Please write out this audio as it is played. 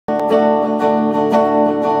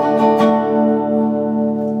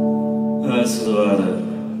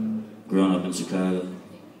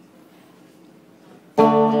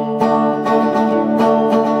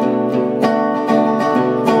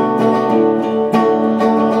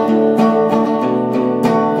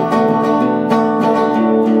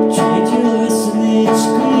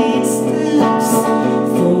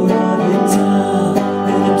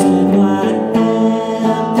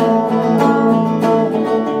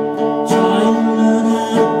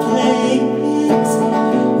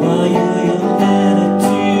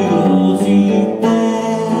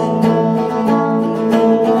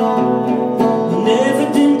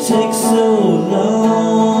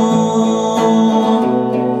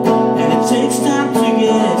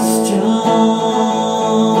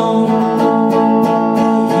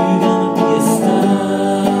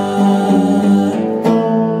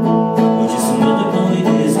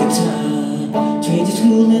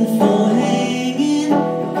waiting for hanging,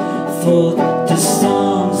 for the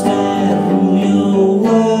songs that rule your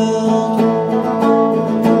world.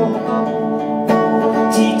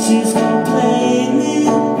 Teachers complaining,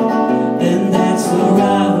 and that's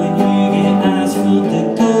alright when you get eyes from the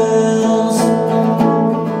girls.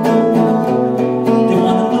 They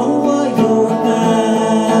wanna know what you're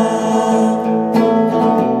about,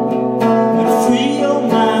 but free your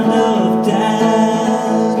mind of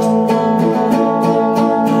doubt.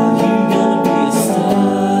 Are you gonna be a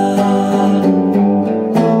star,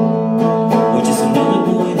 or just another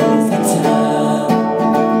boy in his guitar?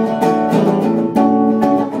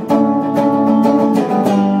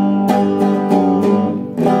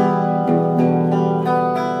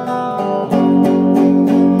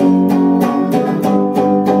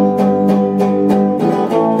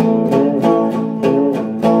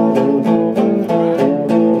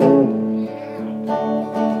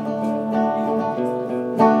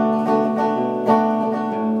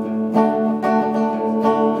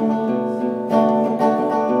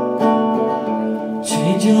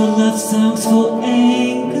 Trade your love songs for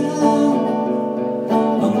anger,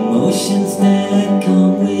 emotions that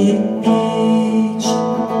come with age.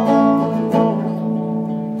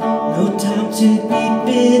 No time to be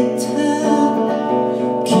bitter,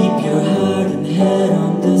 keep your heart and head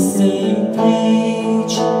on the same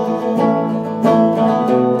page.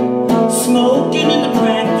 Smoking in the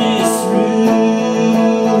practice room,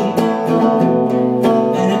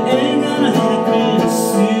 and it ain't gonna happen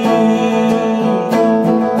soon.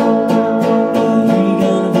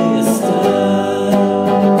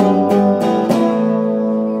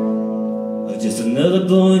 Just another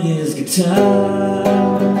boy in his guitar.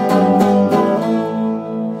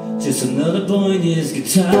 Just another boy in his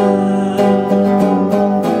guitar.